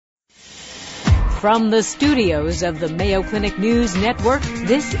From the studios of the Mayo Clinic News Network,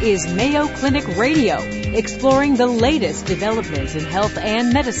 this is Mayo Clinic Radio, exploring the latest developments in health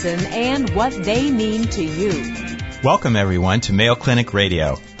and medicine and what they mean to you. Welcome, everyone, to Mayo Clinic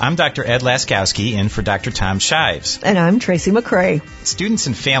Radio. I'm Dr. Ed Laskowski, in for Dr. Tom Shives. And I'm Tracy McCrae. Students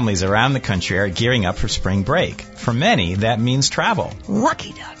and families around the country are gearing up for spring break. For many, that means travel.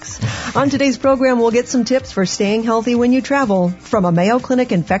 Lucky ducks. On today's program, we'll get some tips for staying healthy when you travel from a Mayo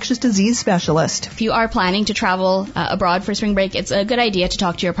Clinic infectious disease specialist. If you are planning to travel abroad for spring break, it's a good idea to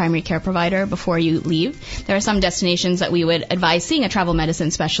talk to your primary care provider before you leave. There are some destinations that we would advise seeing a travel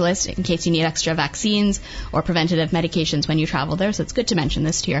medicine specialist in case you need extra vaccines or preventative medications when you travel there, so it's good to mention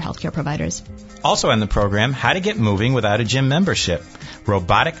this to your healthcare providers. Also on the program, how to get moving without a gym membership,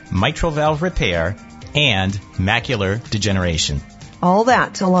 robotic mitral valve repair, and macular degeneration. All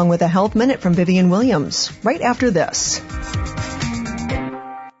that, along with a Health Minute from Vivian Williams, right after this.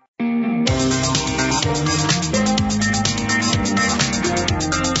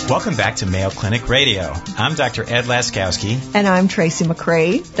 Welcome back to Mayo Clinic Radio. I'm Dr. Ed Laskowski. And I'm Tracy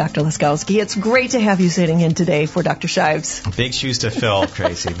McCrae. Dr. Laskowski, it's great to have you sitting in today for Dr. Shives. Big shoes to fill,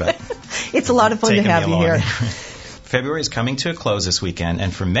 Tracy, but it's a lot of fun to have you here. February is coming to a close this weekend,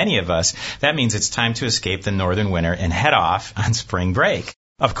 and for many of us, that means it's time to escape the northern winter and head off on spring break.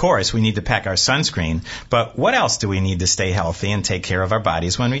 Of course, we need to pack our sunscreen, but what else do we need to stay healthy and take care of our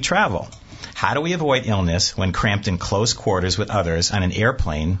bodies when we travel? How do we avoid illness when cramped in close quarters with others on an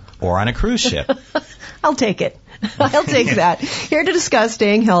airplane or on a cruise ship? I'll take it. I'll take that. Here to discuss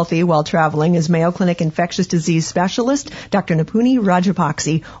staying healthy while traveling is Mayo Clinic infectious disease specialist, Dr. Nipuni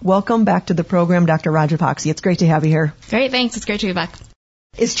Rajapakse. Welcome back to the program, Dr. Rajapakse. It's great to have you here. Great, thanks. It's great to be back.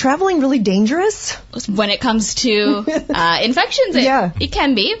 Is traveling really dangerous? When it comes to infections, it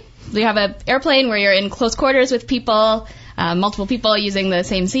can be. You have an airplane where you're in close quarters with people, multiple people using the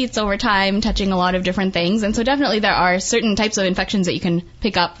same seats over time, touching a lot of different things. And so definitely there are certain types of infections that you can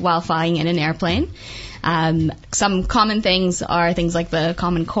pick up while flying in an airplane. Some common things are things like the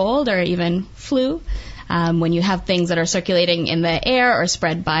common cold or even flu. When you have things that are circulating in the air or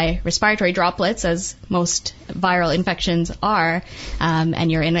spread by respiratory droplets, as most viral infections are,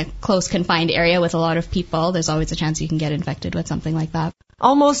 and you're in a close confined area with a lot of people, there's always a chance you can get infected with something like that.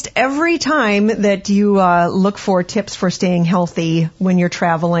 Almost every time that you look for tips for staying healthy when you're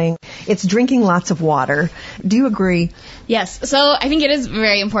traveling, it's drinking lots of water. Do you agree? Yes. So I think it is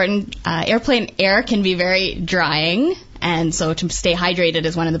very important. Airplane air can be very drying. And so to stay hydrated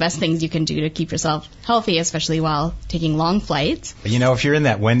is one of the best things you can do to keep yourself healthy, especially while taking long flights. You know, if you're in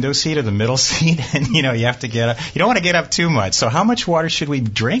that window seat or the middle seat and, you have to get up, you don't want to get up too much. So how much water should we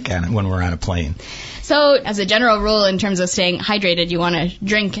drink when we're on a plane? So as a general rule, in terms of staying hydrated, you want to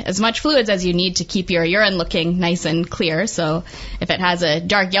drink as much fluids as you need to keep your urine looking nice and clear. So if it has a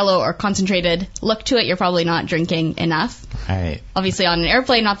dark yellow or concentrated look to it, you're probably not drinking enough. Right. Obviously on an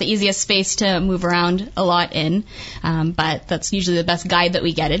airplane, not the easiest space to move around a lot in, but that's usually the best guide that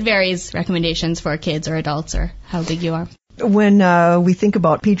we get. It varies recommendations for kids or adults or how big you are. When we think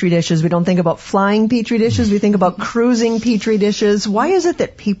about Petri dishes, we don't think about flying Petri dishes. We think about cruising Petri dishes. Why is it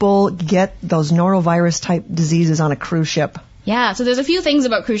that people get those norovirus-type diseases on a cruise ship? Yeah, so there's a few things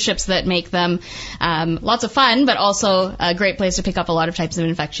about cruise ships that make them lots of fun, but also a great place to pick up a lot of types of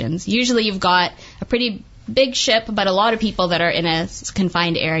infections. Usually you've got a pretty big ship, but a lot of people that are in a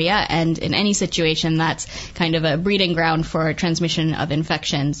confined area, and in any situation that's kind of a breeding ground for transmission of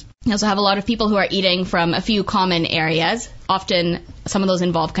infections. You also have a lot of people who are eating from a few common areas. Often some of those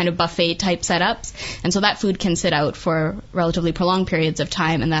involve kind of buffet type setups, and so that food can sit out for relatively prolonged periods of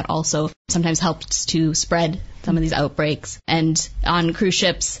time, and that also sometimes helps to spread some of these outbreaks. And on cruise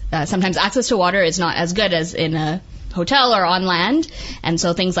ships, sometimes access to water is not as good as in a hotel or on land, and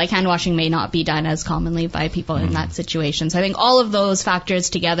so things like hand washing may not be done as commonly by people in that situation. So I think all of those factors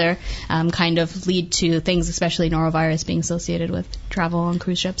together kind of lead to things, especially norovirus, being associated with travel on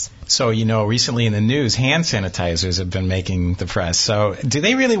cruise ships. So, recently in the news, hand sanitizers have been making the press. So do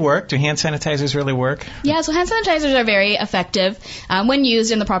they really work? Do hand sanitizers really work? Yeah, so hand sanitizers are very effective when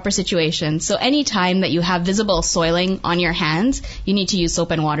used in the proper situation. So any time that you have visible soiling on your hands, you need to use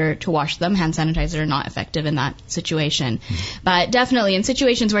soap and water to wash them. Hand sanitizers are not effective in that situation. But definitely in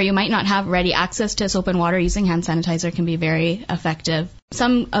situations where you might not have ready access to soap and water, using hand sanitizer can be very effective.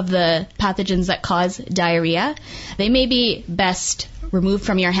 Some of the pathogens that cause diarrhea, they may be best removed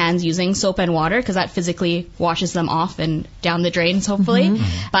from your hands using soap and water because that physically washes them off and down the drains, hopefully.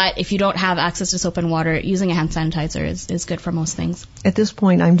 Mm-hmm. But if you don't have access to soap and water, using a hand sanitizer is good for most things. At this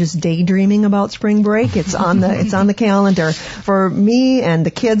point, I'm just daydreaming about spring break. It's on the calendar. For me and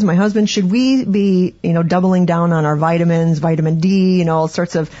the kids, my husband, should we be, doubling down on our vitamins, vitamin D, all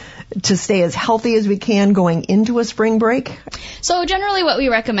sorts of to stay as healthy as we can going into a spring break? So generally what we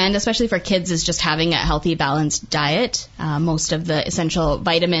recommend, especially for kids, is just having a healthy, balanced diet. Most of the essential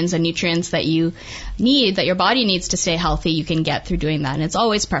vitamins and nutrients that you need, that your body needs to stay healthy, you can get through doing that. And it's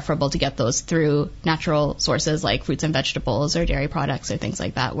always preferable to get those through natural sources like fruits and vegetables or dairy products or things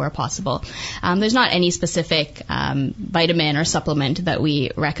like that where possible. There's not any specific vitamin or supplement that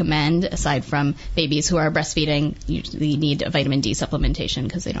we recommend aside from babies who are breastfeeding usually need a vitamin D supplementation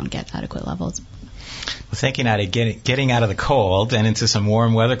because they don't get adequate levels. Well, thinking out of getting out of the cold and into some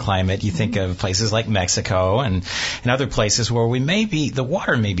warm weather climate, you think of places like Mexico and other places where the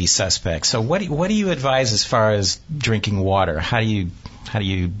water may be suspect. So what do you advise as far as drinking water? How do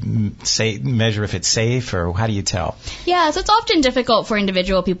you measure if it's safe, or how do you tell? Yeah, so it's often difficult for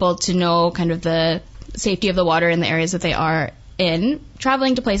individual people to know kind of the safety of the water in the areas that they are in.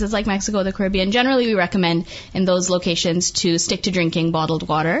 Traveling to places like Mexico, the Caribbean, generally we recommend in those locations to stick to drinking bottled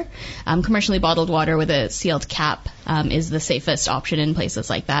water. Commercially bottled water with a sealed cap is the safest option in places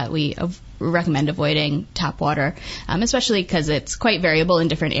like that. We recommend avoiding tap water, especially because it's quite variable in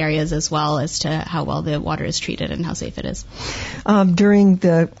different areas as well as to how well the water is treated and how safe it is. During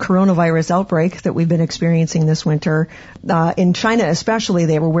the coronavirus outbreak that we've been experiencing this winter, in China especially,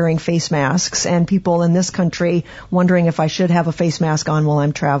 they were wearing face masks, and people in this country wondering if I should have a face mask on while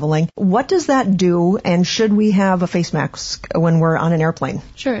I'm traveling. What does that do, and should we have a face mask when we're on an airplane?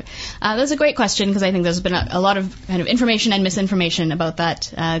 Sure. That's a great question because I think there's been a lot of kind of information and misinformation about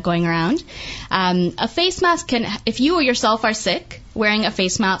that going around. A face mask can, if you yourself are sick, wearing a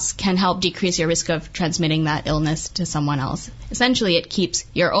face mask can help decrease your risk of transmitting that illness to someone else. Essentially, it keeps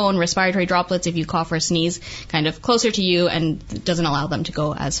your own respiratory droplets, if you cough or sneeze, kind of closer to you and doesn't allow them to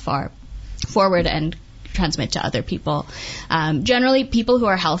go as far forward and transmit to other people. Generally, people who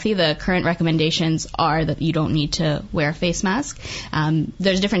are healthy, the current recommendations are that you don't need to wear a face mask.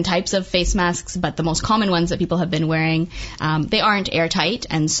 There's different types of face masks, but the most common ones that people have been wearing, they aren't airtight,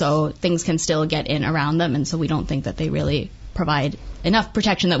 and so things can still get in around them, and so we don't think that they really provide enough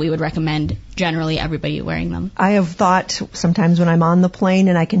protection that we would recommend generally everybody wearing them. I have thought sometimes when I'm on the plane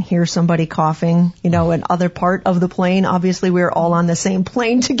and I can hear somebody coughing, in other part of the plane, obviously we're all on the same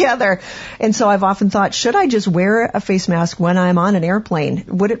plane together. And so I've often thought, should I just wear a face mask when I'm on an airplane?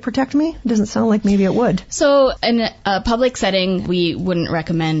 Would it protect me? It doesn't sound like maybe it would. So in a public setting, we wouldn't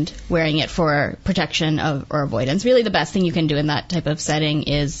recommend wearing it for protection or avoidance. Really the best thing you can do in that type of setting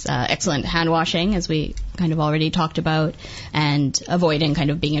is excellent hand washing, as we kind of already talked about, and avoiding kind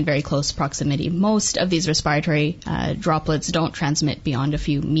of being in very close proximity. Most of these respiratory droplets don't transmit beyond a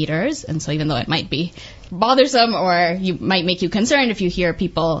few meters, and so even though it might be bothersome or might make you concerned if you hear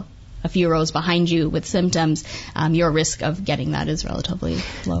people a few rows behind you with symptoms, your risk of getting that is relatively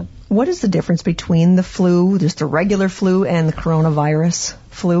low. What is the difference between the flu, just a regular flu, and the coronavirus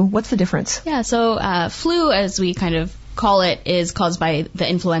flu? What's the difference? Yeah, so flu, as we kind of call it, is caused by the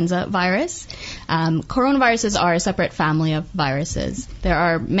influenza virus. Coronaviruses are a separate family of viruses. There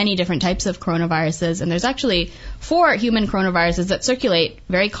are many different types of coronaviruses, and there's actually 4 human coronaviruses that circulate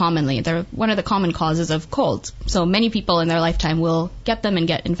very commonly. They're one of the common causes of colds. So many people in their lifetime will get them and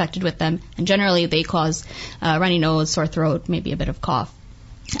get infected with them, and generally they cause runny nose, sore throat, maybe a bit of cough.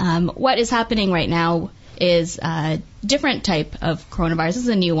 What is happening right now is a different type of coronavirus. This is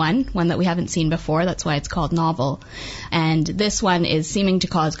a new one that we haven't seen before. That's why it's called novel. And this one is seeming to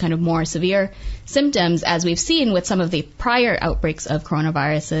cause kind of more severe symptoms, as we've seen with some of the prior outbreaks of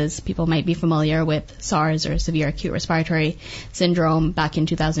coronaviruses. People might be familiar with SARS, or severe acute respiratory syndrome, back in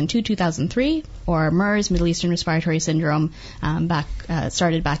 2002, 2003, or MERS, Middle Eastern Respiratory Syndrome,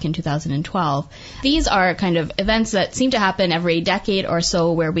 started back in 2012. These are kind of events that seem to happen every decade or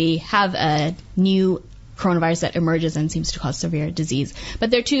so, where we have a new coronavirus that emerges and seems to cause severe disease.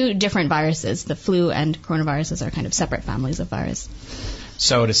 But they're 2 different viruses. The flu and coronaviruses are kind of separate families of virus.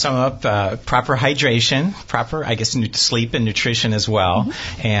 So to sum up, proper hydration, proper, I guess, sleep and nutrition as well,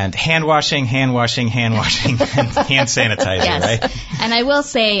 and hand washing, and hand sanitizer, yes. right? And I will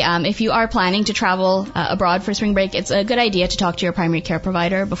say, if you are planning to travel abroad for spring break, it's a good idea to talk to your primary care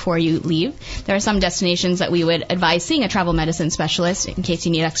provider before you leave. There are some destinations that we would advise seeing a travel medicine specialist in case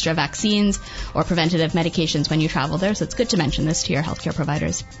you need extra vaccines or preventative medications when you travel there. So it's good to mention this to your healthcare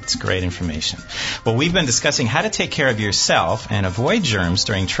providers. It's great information. Well, we've been discussing how to take care of yourself and avoid germs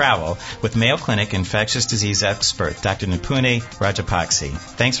during travel with Mayo Clinic infectious disease expert, Dr. Nipuni Rajapakse.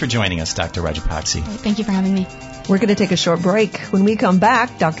 Thanks for joining us, Dr. Rajapakse. Thank you for having me. We're going to take a short break. When we come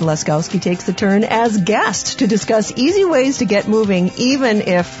back, Dr. Laskowski takes the turn as guest to discuss easy ways to get moving, even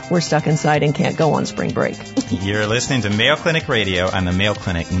if we're stuck inside and can't go on spring break. You're listening to Mayo Clinic Radio on the Mayo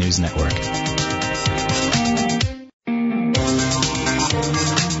Clinic News Network.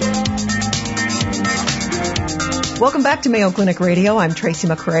 Welcome back to Mayo Clinic Radio. I'm Tracy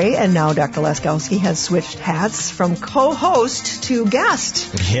McRae, and now Dr. Laskowski has switched hats from co-host to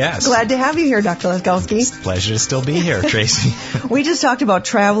guest. Yes. Glad to have you here, Dr. Laskowski. Pleasure to still be here, Tracy. We just talked about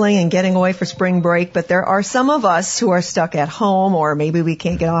traveling and getting away for spring break, but there are some of us who are stuck at home, or maybe we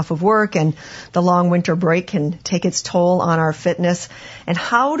can't get off of work, and the long winter break can take its toll on our fitness. And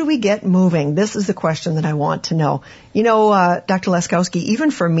how do we get moving? This is the question that I want to know. You know, Dr. Laskowski, even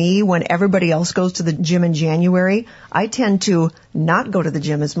for me, when everybody else goes to the gym in January, I tend to not go to the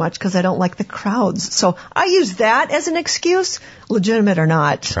gym as much because I don't like the crowds. So I use that as an excuse, legitimate or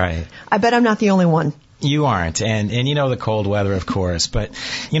not. Right. I bet I'm not the only one. You aren't. And you know the cold weather, of course. But,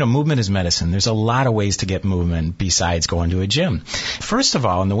 you know, movement is medicine. There's a lot of ways to get movement besides going to a gym. First of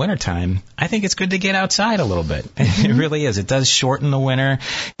all, in the wintertime, I think it's good to get outside a little bit. It really is. It does shorten the winter.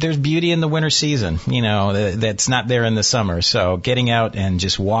 There's beauty in the winter season, you know, that's not there in the summer. So getting out and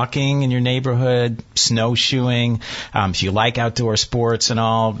just walking in your neighborhood, snowshoeing, if you like outdoor sports and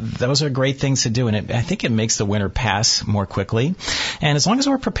all, those are great things to do. And I think it makes the winter pass more quickly. And as long as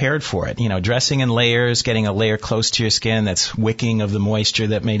we're prepared for it, you know, dressing in layers, getting a layer close to your skin that's wicking of the moisture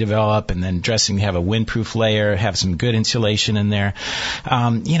that may develop, and then dressing to have a windproof layer, have some good insulation in there.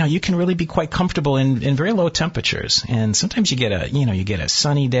 You know, you can really be quite comfortable in very low temperatures. And sometimes you get a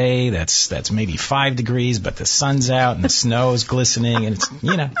sunny day that's maybe 5 degrees, but the sun's out and the snow is glistening, and it's,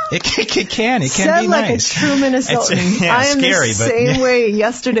 you know, it can Said be like nice. A true Minnesotan. Yeah, I am scary, the same way.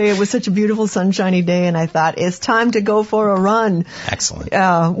 Yesterday it was such a beautiful sunshiny day, and I thought it's time to go for a run. Excellent.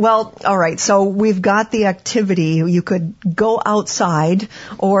 Well, all right. So we've got the activity. You could go outside,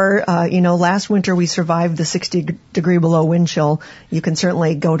 or, you know, last winter we survived the 60-degree below wind chill. You can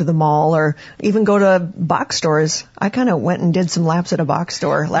certainly go to the mall or even go to box stores. I kind of went and did some laps at a box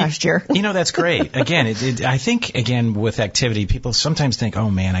store last year. You know, that's great. Again, I think, again, with activity, people sometimes think, oh,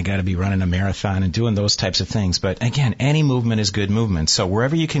 man, I got to be running a marathon and doing those types of things. But, again, any movement is good movement. So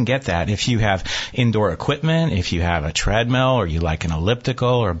wherever you can get that, if you have indoor equipment, if you have a treadmill or you like an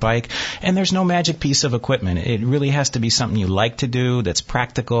elliptical or a bike, and there's no magic piece of equipment. It really has to be something you like to do, that's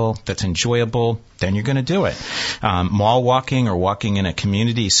practical, that's enjoyable, then you're going to do it. Mall walking or walking in a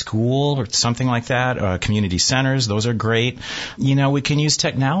community school or something like that, community centers, those are great. You know, we can use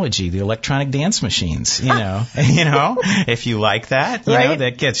technology, the electronic dance machines, you know, if you like that, you know,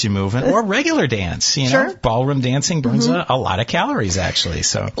 that gets you moving. Or regular dance, you know, ballroom dancing burns a lot of calories, actually.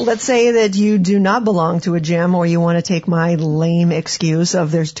 So let's say that you do not belong to a gym, or you want to take my lame excuse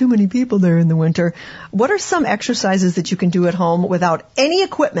of there's too many people there in the winter. What are some exercises that you can do at home without any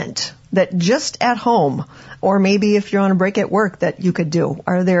equipment, that just at home, or maybe if you're on a break at work, that you could do?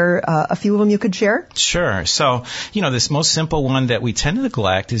 Are there a few of them you could share? Sure. So, you know, this most simple one that we tend to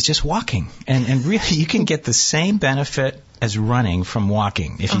neglect is just walking. And really, you can get the same benefit as running from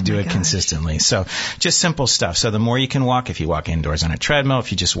walking if you do it consistently. So just simple stuff. So the more you can walk, if you walk indoors on a treadmill,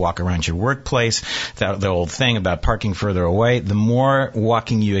 if you just walk around your workplace, the old thing about parking further away, the more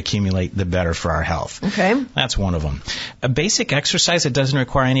walking you accumulate, the better for our health. Okay. That's one of them. A basic exercise that doesn't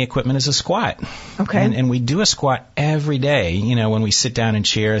require any equipment is a squat. Okay. And we do a squat every day, you know, when we sit down in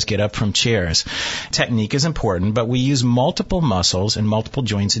chairs, get up from chairs. Technique is important, but we use multiple muscles and multiple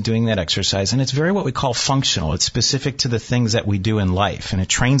joints in doing that exercise, and it's very what we call functional. It's specific to the things that we do in life, and it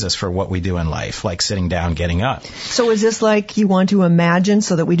trains us for what we do in life, like sitting down, getting up. So is this like you want to imagine,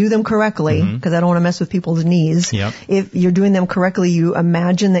 so that we do them correctly, because I don't want to mess with people's knees. Yep. If you're doing them correctly, you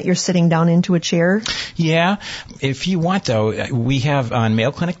imagine that you're sitting down into a chair? Yeah. If you want, though, we have on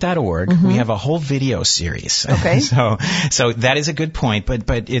mayoclinic.org, we have a whole video series. Okay. So that is a good point,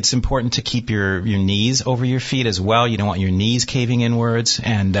 but it's important to keep your knees over your feet as well. You don't want your knees caving inwards,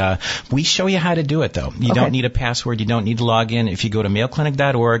 and we show you how to do it, though. You don't need a password. You don't need to log in. If you go to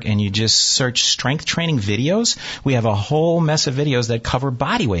mayoclinic.org and you just search strength training videos, we have a whole mess of videos that cover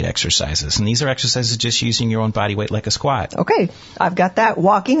body weight exercises. And these are exercises just using your own body weight like a squat. Okay. I've got that.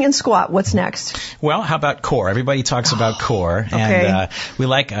 Walking and squat. What's next? Well, how about core? Everybody talks about core. Okay. And we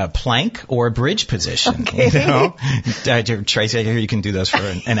like a plank or a bridge position. Okay. You know? Tracy, I hear you can do those for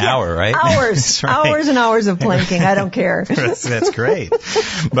an hour, right? Hours. That's right. Hours and hours of planking. I don't care. That's great.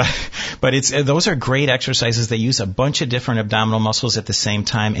 But those are great exercises. They use a bunch of different abdominal muscles at the same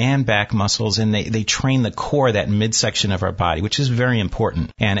time and back muscles, and they train the core, that midsection of our body, which is very important.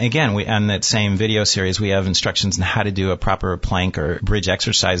 And again, on that same video series, we have instructions on how to do a proper plank or bridge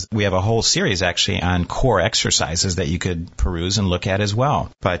exercise. We have a whole series actually on core exercises that you could peruse and look at as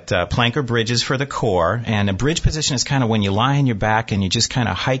well. But plank or bridge is for the core, and a bridge position is kind of when you lie on your back and you just kind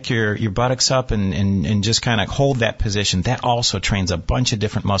of hike your buttocks up and just kind of hold that position. That also trains a bunch of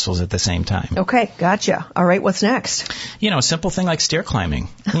different muscles at the same time. Okay, gotcha. All right, what's next? A simple thing like stair climbing.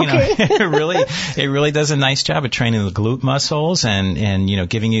 It really does a nice job of training the glute muscles and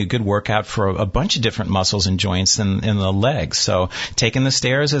giving you a good workout for a bunch of different muscles and joints in the legs. So taking the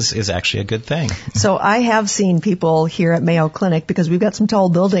stairs is actually a good thing. So I have seen people here at Mayo Clinic, because we've got some tall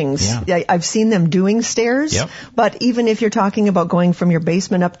buildings. Yeah. I've seen them doing stairs. Yep. But even if you're talking about going from your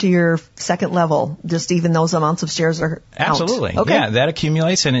basement up to your second level, just even those amounts of stairs are Absolutely. out. Okay. Yeah, that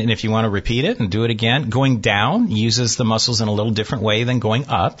accumulates. And if you want to repeat it and do it again, going down uses the muscles in a little different way than going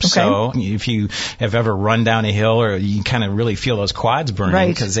up. Okay. So if you have ever run down a hill, or you kind of really feel those quads burning,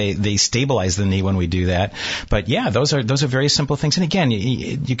 because they stabilize the knee when we do that. But yeah, those are very simple things. And again,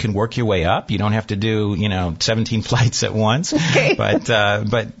 you can work your way up. You don't have to do 17 flights at once. Okay. But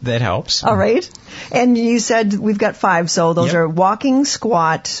that helps. All right. And you said we've got 5. So those are walking,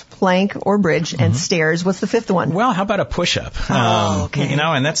 squat, plank, or bridge, and stairs. What's the 5th one? Well, how about a push-up? Okay.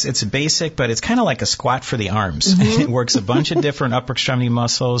 And it's basic, but it's kind of like a squat for the arms. It works a bunch of different upper extremity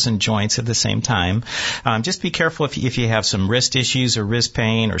muscles and joints at the same time. Just be careful if you have some wrist issues or wrist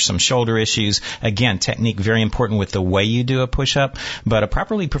pain or some shoulder issues. Again, technique very important with the way you do a push-up, but a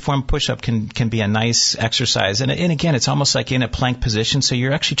properly performed push-up can be a nice exercise. And again, it's almost like in a plank position, so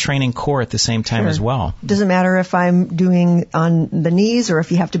you're actually training core at the same time as well. Does it matter if I'm doing on the knees or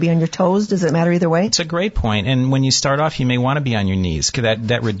if you have to be on your toes? Does it matter either way? It's a great point. And when you start off, you may want to be on your knees, because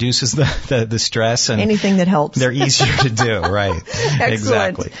that reduces the stress. And anything that helps. They're easier to do, right? Excellent.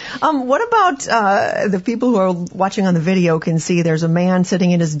 Exactly. What about the people who are watching on the video can see there's a man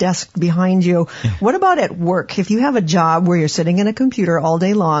sitting at his desk behind you. Yeah. What about at work? If you have a job where you're sitting in a computer all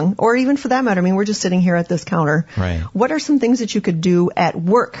day long, or even for that matter, we're just sitting here at this counter. Right. What are some things that you could do at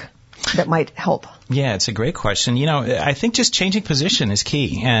work that might help? Yeah, it's a great question. I think just changing position is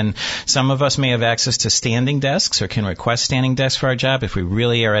key. And some of us may have access to standing desks or can request standing desks for our job. If we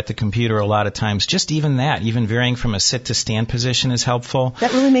really are at the computer a lot of times, just even varying from a sit to stand position is helpful.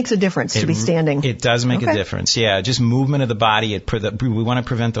 That really makes a difference to be standing. It does make a difference. Yeah, just movement of the body. We want to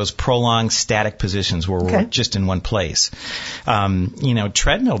prevent those prolonged static positions where we're just in one place.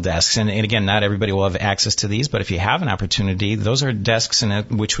 Treadmill desks, and again, not everybody will have access to these, but if you have an opportunity, those are desks in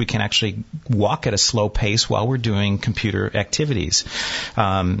which we can actually walk at a slow pace while we're doing computer activities.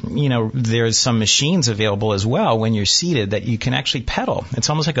 There's some machines available as well when you're seated that you can actually pedal. It's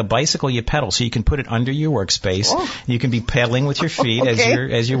almost like a bicycle you pedal, so you can put it under your workspace. Oh. You can be pedaling with your feet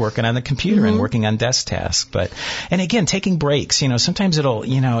as you're working on the computer and working on desk tasks. And again, taking breaks. Sometimes it'll,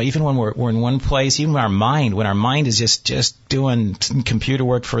 even when we're in one place, even when our mind is just doing computer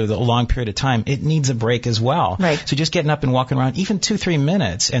work for a long period of time, it needs a break as well. Right. So just getting up and walking around, even 2-3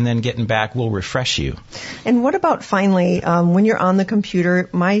 minutes, and then getting back will refresh you. And what about finally, when you're on the computer,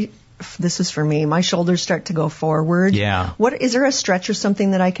 this is for me, my shoulders start to go forward. Yeah. Is there a stretch or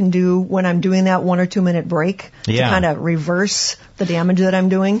something that I can do when I'm doing that 1 or 2 minute break to kind of reverse the damage that I'm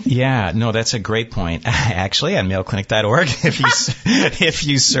doing? Yeah, no, that's a great point. Actually, on MayoClinic.org, if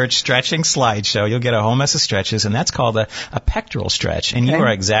you search stretching slideshow, you'll get a whole mess of stretches, and that's called a pectoral stretch. And you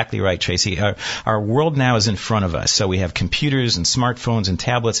are exactly right, Tracy. Our world now is in front of us, so we have computers and smartphones and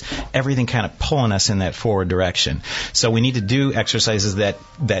tablets, everything kind of pulling us in that forward direction. So we need to do exercises that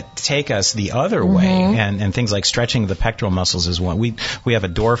take us the other way, and things like stretching the pectoral muscles is one. We have a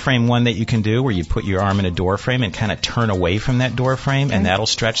door frame one that you can do where you put your arm in a door frame and kind of turn away from that door frame, and that'll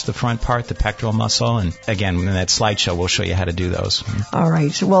stretch the front part, the pectoral muscle. And again, in that slideshow, we'll show you how to do those. All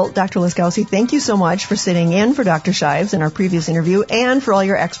right. Well, Dr. Laskowski, thank you so much for sitting in for Dr. Shives in our previous interview and for all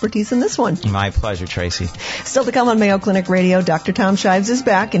your expertise in this one. My pleasure, Tracy. Still to come on Mayo Clinic Radio, Dr. Tom Shives is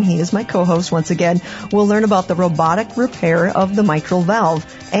back, and he is my co-host once again. We'll learn about the robotic repair of the mitral valve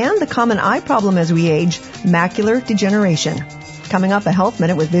and the common eye problem as we age, macular degeneration. Coming up, a Health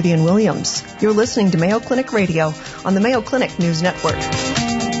Minute with Vivian Williams. You're listening to Mayo Clinic Radio on the Mayo Clinic News Network.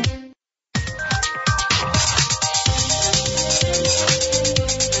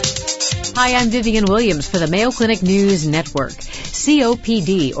 Hi, I'm Vivian Williams for the Mayo Clinic News Network.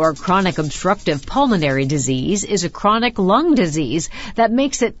 COPD, or chronic obstructive pulmonary disease, is a chronic lung disease that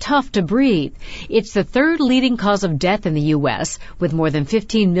makes it tough to breathe. It's the 3rd leading cause of death in the U.S., with more than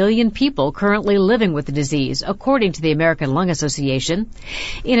 15 million people currently living with the disease, according to the American Lung Association.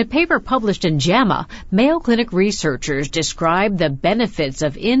 In a paper published in JAMA, Mayo Clinic researchers describe the benefits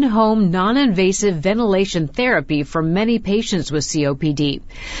of in-home non-invasive ventilation therapy for many patients with COPD.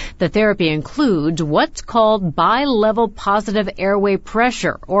 The therapy includes what's called bilevel positive air airway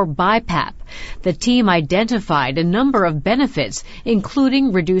pressure, or BiPAP. The team identified a number of benefits,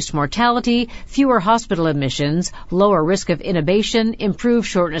 including reduced mortality, fewer hospital admissions, lower risk of intubation, improved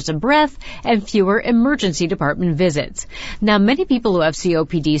shortness of breath, and fewer emergency department visits. Now, many people who have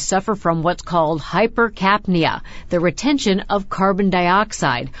COPD suffer from what's called hypercapnia, the retention of carbon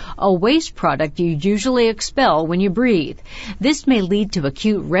dioxide, a waste product you usually expel when you breathe. This may lead to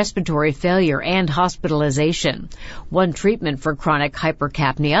acute respiratory failure and hospitalization. One treatment for chronic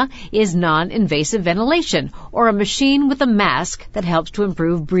hypercapnia is non-invasive ventilation, or a machine with a mask that helps to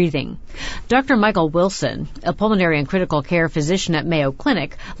improve breathing. Dr. Michael Wilson, a pulmonary and critical care physician at Mayo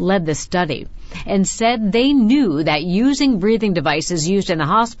Clinic, led the study and said they knew that using breathing devices used in a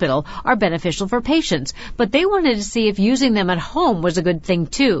hospital are beneficial for patients, but they wanted to see if using them at home was a good thing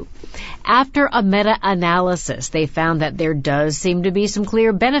too. After a meta-analysis, they found that there does seem to be some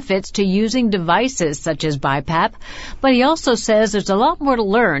clear benefits to using devices such as BiPAP, but he also says there's a lot more to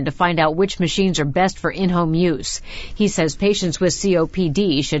learn to find out which machines are best for in-home use. He says patients with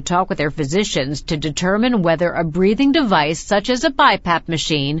COPD should talk with their physicians to determine whether a breathing device such as a BiPAP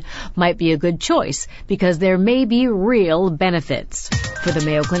machine might be a good choice, because there may be real benefits. For the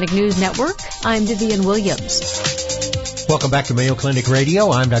Mayo Clinic News Network, I'm Vivian Williams. Welcome back to Mayo Clinic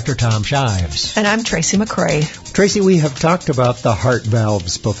Radio. I'm Dr. Tom Shives. And I'm Tracy McCray. Tracy, we have talked about the heart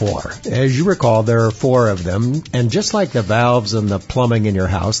valves before. As you recall, there are 4 of them, and just like the valves and the plumbing in your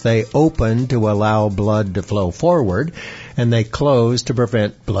house, they open to allow blood to flow forward, and they close to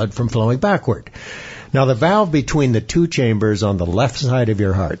prevent blood from flowing backward. Now, the valve between the 2 chambers on the left side of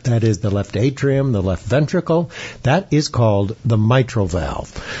your heart, that is the left atrium, the left ventricle, that is called the mitral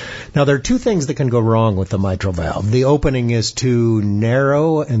valve. Now, there are 2 things that can go wrong with the mitral valve. The opening is too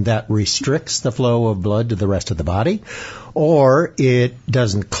narrow, and that restricts the flow of blood to the rest of the body, or it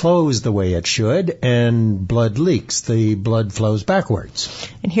doesn't close the way it should, and blood leaks. The blood flows backwards.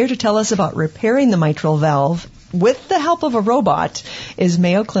 And here to tell us about repairing the mitral valve with the help of a robot is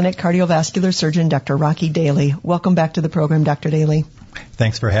Mayo Clinic cardiovascular surgeon Dr. Rocky Daly. Welcome back to the program, Dr. Daly.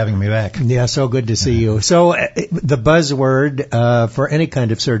 Thanks for having me back. Yeah, so good to see you. So the buzzword for any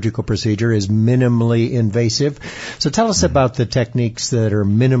kind of surgical procedure is minimally invasive. So tell us about the techniques that are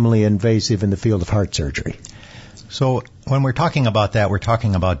minimally invasive in the field of heart surgery. So when we're talking about that, we're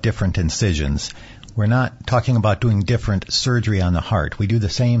talking about different incisions. We're not talking about doing different surgery on the heart. We do the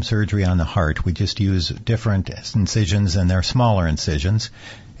same surgery on the heart. We just use different incisions, and they're smaller incisions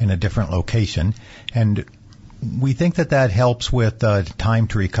in a different location. And we think that that helps with time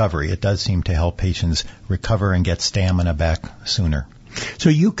to recovery. It does seem to help patients recover and get stamina back sooner. So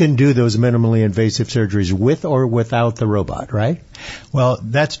you can do those minimally invasive surgeries with or without the robot, right? Well,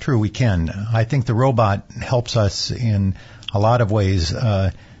 that's true. We can. I think the robot helps us in a lot of ways,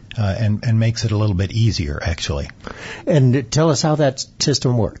 and makes it a little bit easier, actually. And tell us how that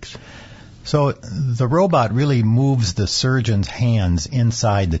system works. So the robot really moves the surgeon's hands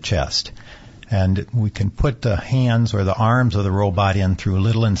inside the chest. And we can put the hands or the arms of the robot in through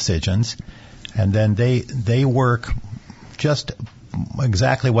little incisions, and then they work just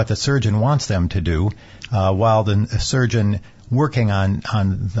exactly what the surgeon wants them to do, while the surgeon working on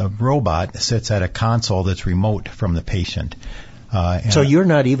the robot sits at a console that's remote from the patient. So you're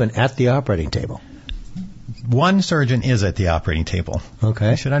not even at the operating table? One surgeon is at the operating table.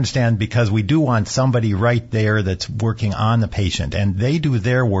 Okay. You should understand, because we do want somebody right there that's working on the patient, and they do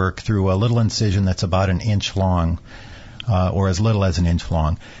their work through a little incision that's about an inch long, or as little as an inch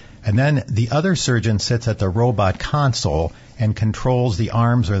long. And then the other surgeon sits at the robot console and controls the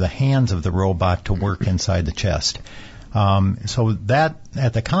arms or the hands of the robot to work inside the chest. So that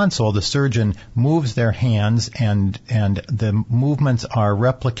at the console, the surgeon moves their hands, and the movements are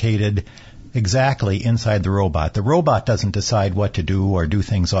replicated exactly inside the robot. The robot doesn't decide what to do or do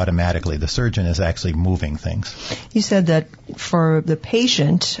things automatically. The surgeon is actually moving things. You said that for the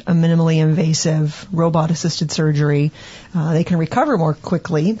patient, a minimally invasive robot-assisted surgery, they can recover more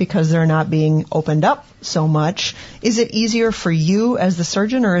quickly because they're not being opened up so much. Is it easier for you as the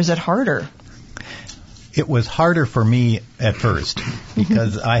surgeon, or is it harder? It was harder for me at first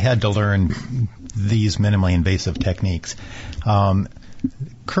because I had to learn these minimally invasive techniques.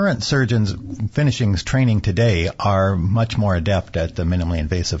 Current surgeons finishing training today are much more adept at the minimally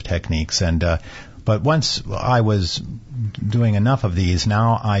invasive techniques, but once I was doing enough of these,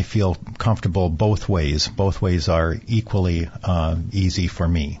 now I feel comfortable both ways. Both ways are equally easy for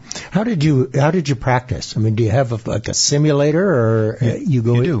me. How did you practice? I mean, do you have a simulator, or you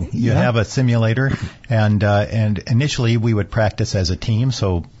go? You do. You have a simulator, and initially we would practice as a team.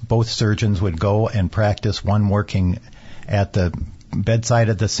 So both surgeons would go and practice, one working at the bedside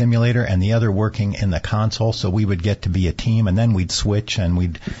at the simulator and the other working in the console, so we would get to be a team, and then we'd switch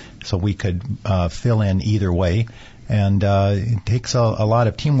so we could fill in either way. And it takes a lot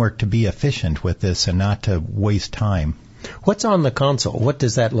of teamwork to be efficient with this and not to waste time. What's on the console? What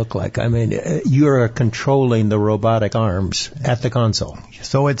does that look like? I mean, you're controlling the robotic arms at the console.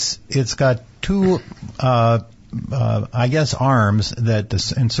 So it's got two, arms that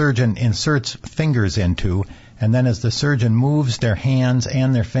the surgeon inserts fingers into, and then as the surgeon moves their hands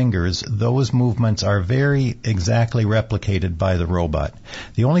and their fingers, those movements are very exactly replicated by the robot.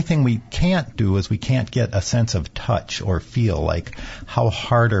 The only thing we can't do is we can't get a sense of touch or feel, like how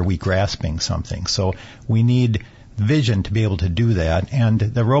hard are we grasping something. So we need vision to be able to do that, and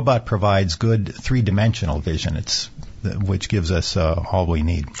the robot provides good three-dimensional vision, which gives us all we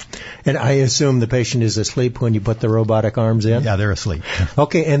need. And I assume the patient is asleep when you put the robotic arms in? Yeah, they're asleep.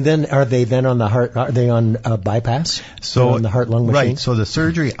 Okay, and then are they then on the heart? Are they on bypass? So on the heart-lung machine? Right. So the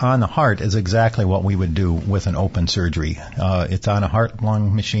surgery on the heart is exactly what we would do with an open surgery. It's on a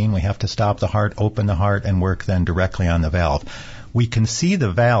heart-lung machine. We have to stop the heart, open the heart, and work then directly on the valve. We can see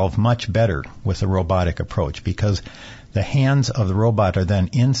the valve much better with a robotic approach because the hands of the robot are then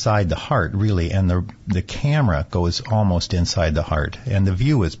inside the heart, really, and the camera goes almost inside the heart, and the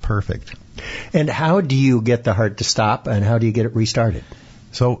view is perfect. And how do you get the heart to stop, and how do you get it restarted?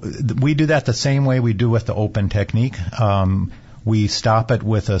 So we do that the same way we do with the open technique. We stop it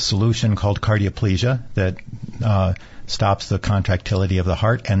with a solution called cardioplasia that stops the contractility of the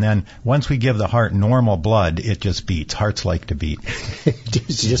heart, and then once we give the heart normal blood, it just beats. Hearts like to beat. It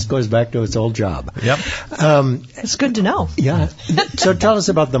just goes back to its old job. Yep. It's good to know. Yeah. So tell us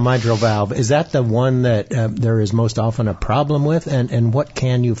about the mitral valve. Is that the one that there is most often a problem with, and what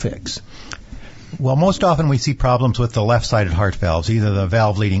can you fix? Well, most often we see problems with the left-sided heart valves, either the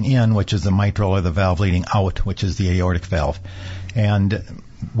valve leading in, which is the mitral, or the valve leading out, which is the aortic valve. And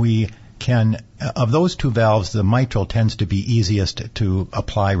we can, of those two valves, the mitral tends to be easiest to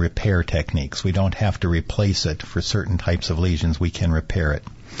apply repair techniques. We don't have to replace it for certain types of lesions. We can repair it.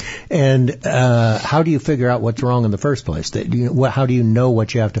 And how do you figure out what's wrong in the first place? How do you know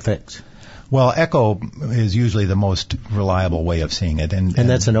what you have to fix? Well, echo is usually the most reliable way of seeing it. And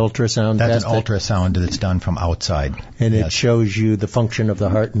that's an ultrasound test? That's an ultrasound that's done from outside. And it shows you the function of the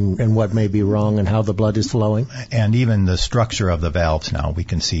heart and what may be wrong and how the blood is flowing? And even the structure of the valves now we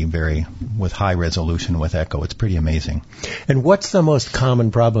can see with high resolution with echo. It's pretty amazing. And what's the most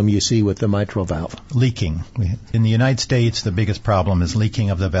common problem you see with the mitral valve? Leaking. In the United States, the biggest problem is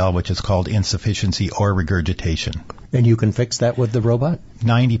leaking of the valve, which is called insufficiency or regurgitation. And you can fix that with the robot?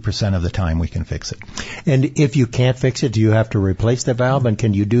 90% of the time we can fix it. And if you can't fix it, do you have to replace the valve, and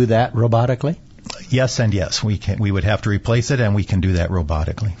can you do that robotically? Yes and yes. We would have to replace it, and we can do that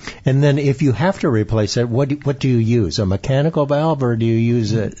robotically. And then if you have to replace it, what do you use? A mechanical valve, or do you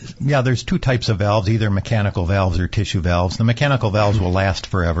use a... Yeah, there's two types of valves, either mechanical valves or tissue valves. The mechanical valves will last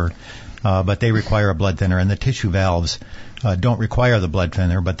forever, but they require a blood thinner, and the tissue valves don't require the blood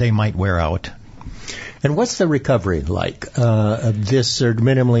thinner, but they might wear out. And what's the recovery like of this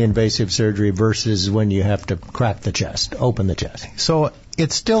minimally invasive surgery versus when you have to crack the chest, open the chest? So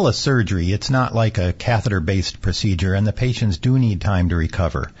it's still a surgery. It's not like a catheter-based procedure, and the patients do need time to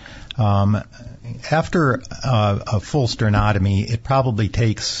recover. After a full sternotomy, it probably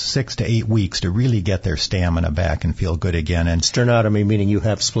takes 6 to 8 weeks to really get their stamina back and feel good again. And sternotomy meaning you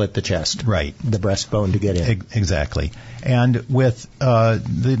have split the chest, right? The breastbone to get in. Exactly. And with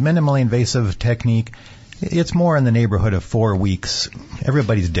the minimally invasive technique, it's more in the neighborhood of 4 weeks.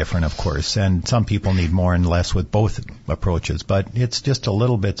 Everybody's different, of course, and some people need more and less with both approaches, but it's just a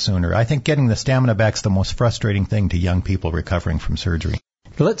little bit sooner. I think getting the stamina back is the most frustrating thing to young people recovering from surgery.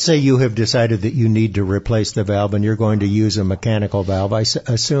 Let's say you have decided that you need to replace the valve and you're going to use a mechanical valve. I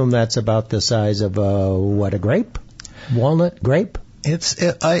assume that's about the size of a grape? Walnut grape?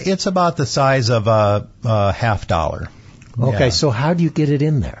 It's about the size of a $50. Okay, yeah. So how do you get it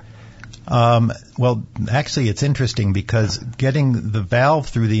in there? Well, actually, it's interesting because getting the valve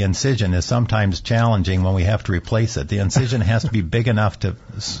through the incision is sometimes challenging when we have to replace it. The incision has to be big enough to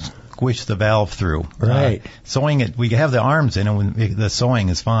squish the valve through. Right. Sewing it, we have the arms in, and the sewing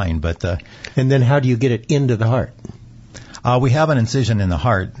is fine, but and then how do you get it into the heart? We have an incision in the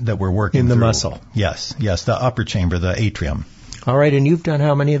heart that we're working in the through. muscle. Yes, the upper chamber, the atrium. All right, and you've done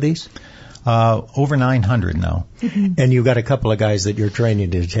how many of these? Over 900 now. And you've got a couple of guys that you're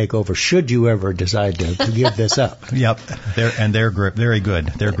training to take over should you ever decide to give this up. Yep. They're very good.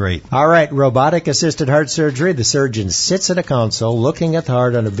 They're great. All right, robotic-assisted heart surgery. The surgeon sits at a console looking at the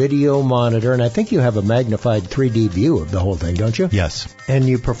heart on a video monitor, and I think you have a magnified 3D view of the whole thing, don't you? Yes. And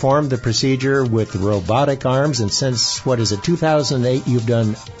you perform the procedure with robotic arms, and since, 2008, you've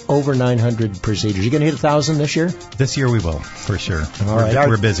done over 900 procedures. You going to hit 1,000 this year? This year we will, for sure. All right.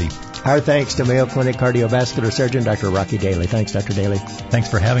 We're busy. Our thanks to Mayo Clinic cardiovascular surgeon, Dr. Rocky Daly. Thanks, Dr. Daly. Thanks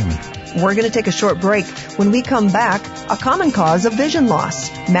for having me. We're going to take a short break. When we come back, a common cause of vision loss,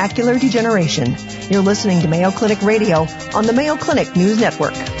 macular degeneration. You're listening to Mayo Clinic Radio on the Mayo Clinic News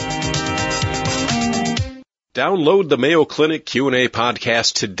Network. Download the Mayo Clinic Q&A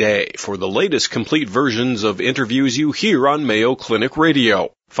podcast today for the latest complete versions of interviews you hear on Mayo Clinic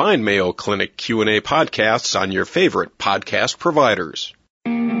Radio. Find Mayo Clinic Q&A podcasts on your favorite podcast providers.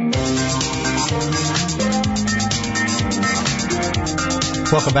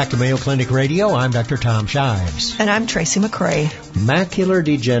 Welcome back to Mayo Clinic Radio. I'm Dr. Tom Shives. And I'm Tracy McCray. Macular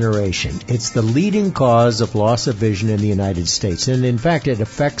degeneration. It's the leading cause of loss of vision in the United States. And in fact, it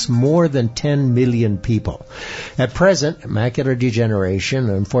affects more than 10 million people. At present, macular degeneration,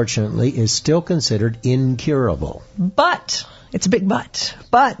 unfortunately, is still considered incurable. But, it's a big but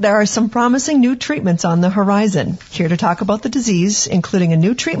there are some promising new treatments on the horizon. Here to talk about the disease, including a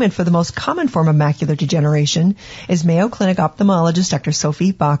new treatment for the most common form of macular degeneration, is Mayo Clinic ophthalmologist Dr.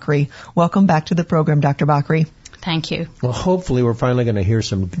 Sophie Bakri. Welcome back to the program, Dr. Bakri. Thank you. Well, hopefully we're finally going to hear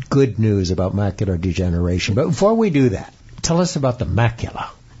some good news about macular degeneration. But before we do that, tell us about the macula.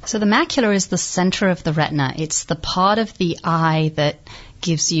 So the macula is the center of the retina. It's the part of the eye that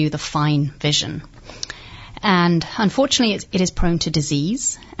gives you the fine vision. And unfortunately, it is prone to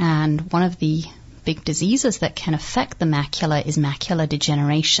disease. And one of the big diseases that can affect the macula is macular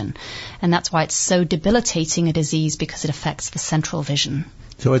degeneration. And that's why it's so debilitating a disease, because it affects the central vision.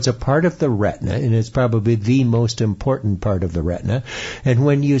 So it's a part of the retina, and it's probably the most important part of the retina. And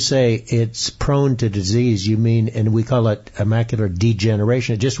when you say it's prone to disease, you mean, and we call it a macular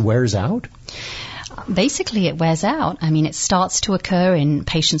degeneration, it just wears out? Basically, it wears out. I mean, it starts to occur in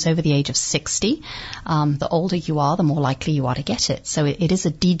patients over the age of 60. The older you are, the more likely you are to get it. So it is a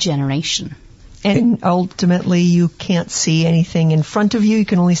degeneration. And ultimately, you can't see anything in front of you. You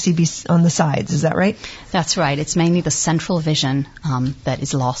can only see on the sides. Is that right? That's right. It's mainly the central vision that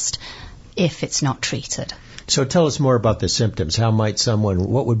is lost if it's not treated. So tell us more about the symptoms.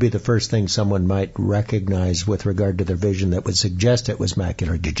 What would be the first thing someone might recognize with regard to their vision that would suggest it was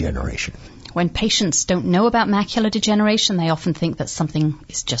macular degeneration? When patients don't know about macular degeneration, they often think that something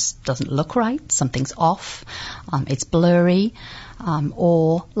just doesn't look right, something's off, it's blurry,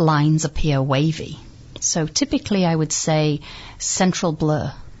 or lines appear wavy. So typically I would say central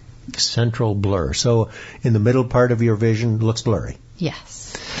blur. Central blur. So in the middle part of your vision looks blurry.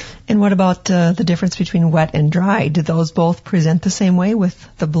 Yes. And what about the difference between wet and dry? Do those both present the same way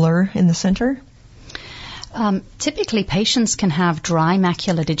with the blur in the center? Typically, patients can have dry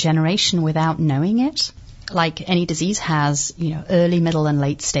macular degeneration without knowing it. Like any disease has, early, middle, and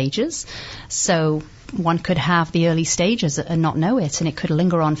late stages. So one could have the early stages and not know it, and it could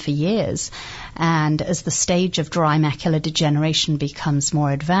linger on for years. And as the stage of dry macular degeneration becomes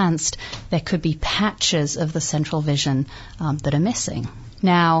more advanced, there could be patches of the central vision that are missing.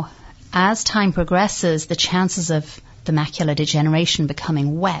 Now, as time progresses, the chances of the macular degeneration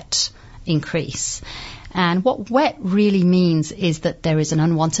becoming wet increase. And what wet really means is that there is an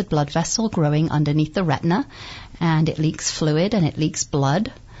unwanted blood vessel growing underneath the retina, and it leaks fluid and it leaks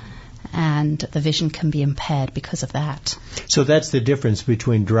blood, and the vision can be impaired because of that. So that's the difference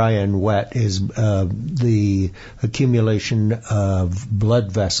between dry and wet, is the accumulation of blood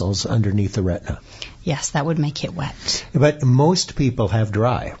vessels underneath the retina. Yes, that would make it wet. But most people have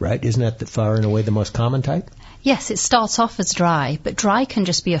dry, right? Isn't that far and away the most common type? Yes, it starts off as dry, but dry can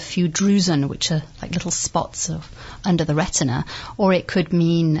just be a few drusen, which are like little spots under the retina, or it could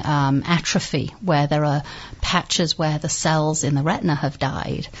mean atrophy, where there are patches where the cells in the retina have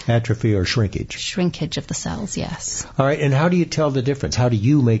died. Atrophy or shrinkage? Shrinkage of the cells, yes. All right, and how do you tell the difference? How do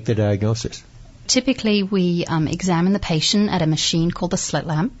you make the diagnosis? Typically, we examine the patient at a machine called the slit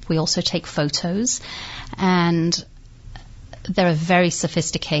lamp. We also take photos, and there are very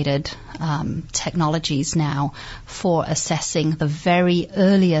sophisticated technologies now for assessing the very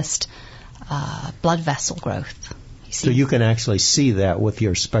earliest blood vessel growth. So you can actually see that with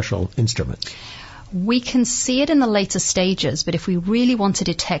your special instrument? We can see it in the later stages, but if we really want to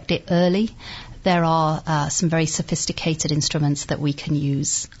detect it early, there are some very sophisticated instruments that we can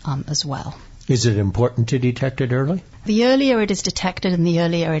use as well. Is it important to detect it early? The earlier it is detected and the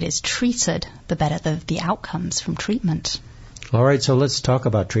earlier it is treated, the better the outcomes from treatment. All right, so let's talk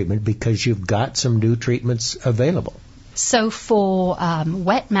about treatment because you've got some new treatments available. So for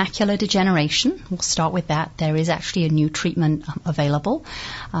wet macular degeneration, we'll start with that. There is actually a new treatment available.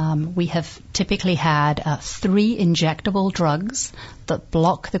 We have typically had 3 injectable drugs that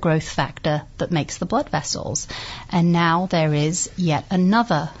block the growth factor that makes the blood vessels. And now there is yet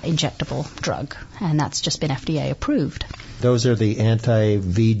another injectable drug, and that's just been FDA approved. Those are the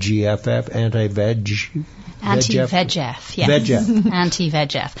anti-VEGF, anti-VEG... Anti-VEGF, yes. VEGF.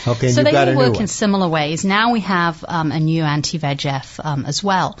 Anti-VEGF. Okay, so you've they got all a new work one. in similar ways. Now we have a new anti-VEGF as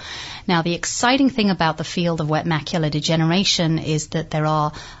well. Now, the exciting thing about the field of wet macular degeneration is that there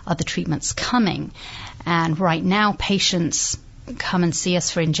are other treatments coming. And right now, patients come and see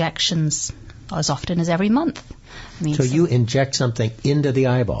us for injections as often as every month. So you inject something into the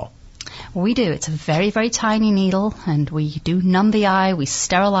eyeball. We do. It's a very, very tiny needle, and we do numb the eye. We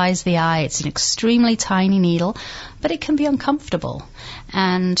sterilize the eye. It's an extremely tiny needle, but it can be uncomfortable,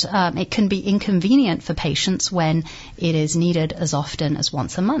 and it can be inconvenient for patients when it is needed as often as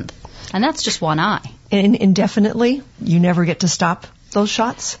once a month. And that's just one eye. And indefinitely? You never get to stop those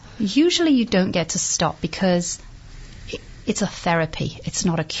shots? Usually you don't get to stop because it's a therapy. It's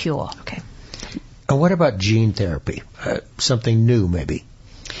not a cure. Okay. And what about gene therapy? Something new, maybe?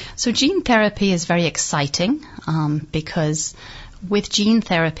 So gene therapy is very exciting because with gene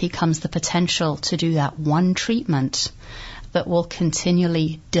therapy comes the potential to do that one treatment that will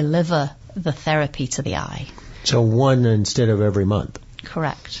continually deliver the therapy to the eye. So one instead of every month?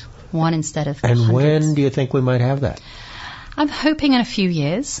 Correct. One instead of And hundreds. when do you think we might have that? I'm hoping in a few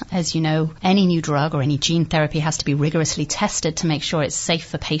years. As you know, any new drug or any gene therapy has to be rigorously tested to make sure it's safe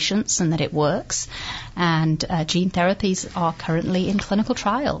for patients and that it works. And gene therapies are currently in clinical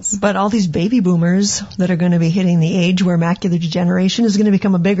trials. But all these baby boomers that are going to be hitting the age where macular degeneration is going to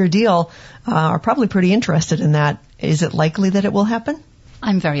become a bigger deal are probably pretty interested in that. Is it likely that it will happen?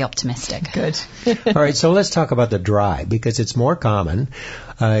 I'm very optimistic. Good. All right, so let's talk about the dry, because it's more common.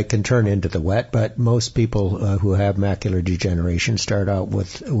 It can turn into the wet, but most people who have macular degeneration start out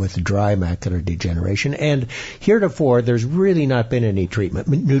with dry macular degeneration. And heretofore, there's really not been any treatment.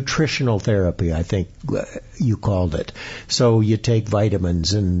 Nutritional therapy, I think you called it. So you take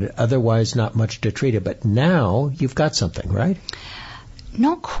vitamins and otherwise not much to treat it. But now you've got something, right?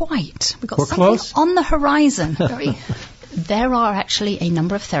 Not quite. We've got We're something close? on the horizon. There are actually a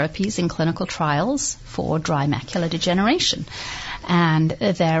number of therapies in clinical trials for dry macular degeneration. And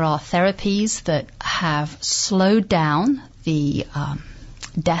there are therapies that have slowed down the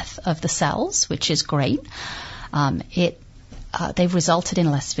death of the cells, which is great. They've resulted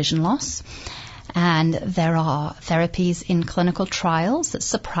in less vision loss. And there are therapies in clinical trials that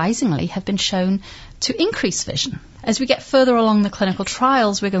surprisingly have been shown to increase vision. As we get further along the clinical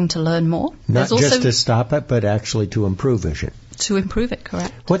trials, we're going to learn more. Not just to stop it, but actually to improve vision. To improve it,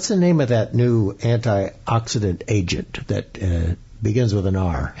 correct. What's the name of that new antioxidant agent that begins with an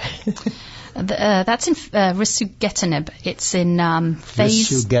R? That's in risugetinib. It's in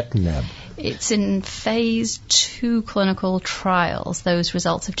Risugetinib. It's in phase 2 clinical trials. Those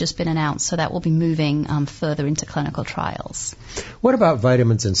results have just been announced, so that will be moving further into clinical trials. What about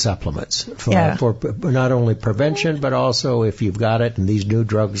vitamins and supplements for not only prevention, but also if you've got it and these new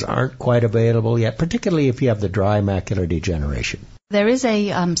drugs aren't quite available yet, particularly if you have the dry macular degeneration? There is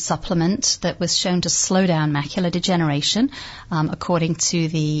a supplement that was shown to slow down macular degeneration according to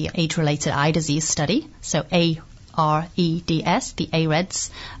the age-related eye disease study, so AREDS, the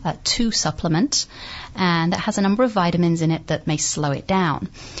AREDS 2 supplement, and that has a number of vitamins in it that may slow it down.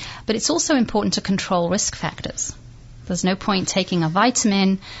 But it's also important to control risk factors. There's no point taking a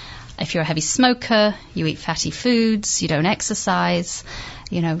vitamin if you're a heavy smoker, you eat fatty foods, you don't exercise.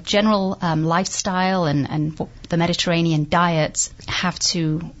 General lifestyle and the Mediterranean diets have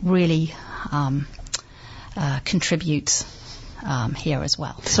to really contribute here as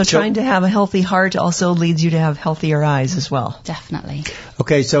well. So trying to have a healthy heart also leads you to have healthier eyes as well. Definitely.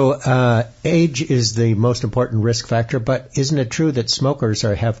 Okay, so age is the most important risk factor, but isn't it true that smokers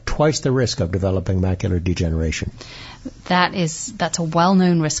have twice the risk of developing macular degeneration? That's a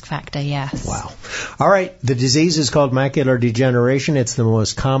well-known risk factor, yes. Wow. All right, the disease is called macular degeneration. It's the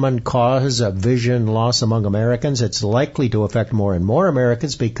most common cause of vision loss among Americans. It's likely to affect more and more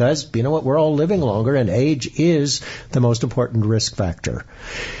Americans because, we're all living longer, and age is the most important risk factor.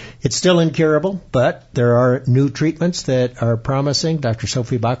 It's still incurable, but there are new treatments that are promising. Dr.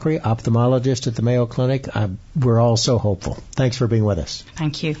 Sophie Bakri, ophthalmologist at the Mayo Clinic, we're all so hopeful. Thanks for being with us.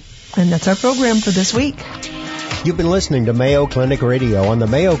 Thank you. And that's our program for this week. You've been listening to Mayo Clinic Radio on the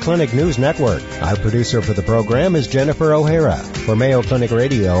Mayo Clinic News Network. Our producer for the program is Jennifer O'Hara. For Mayo Clinic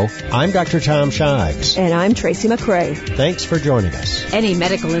Radio, I'm Dr. Tom Shives. And I'm Tracy McCray. Thanks for joining us. Any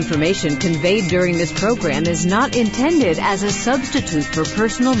medical information conveyed during this program is not intended as a substitute for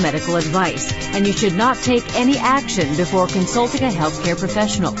personal medical advice, and you should not take any action before consulting a healthcare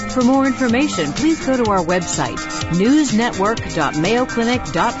professional. For more information, please go to our website,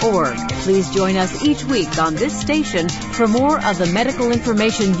 newsnetwork.mayoclinic.org. Please join us each week on this station for more of the medical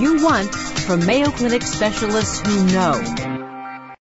information you want from Mayo Clinic specialists who know.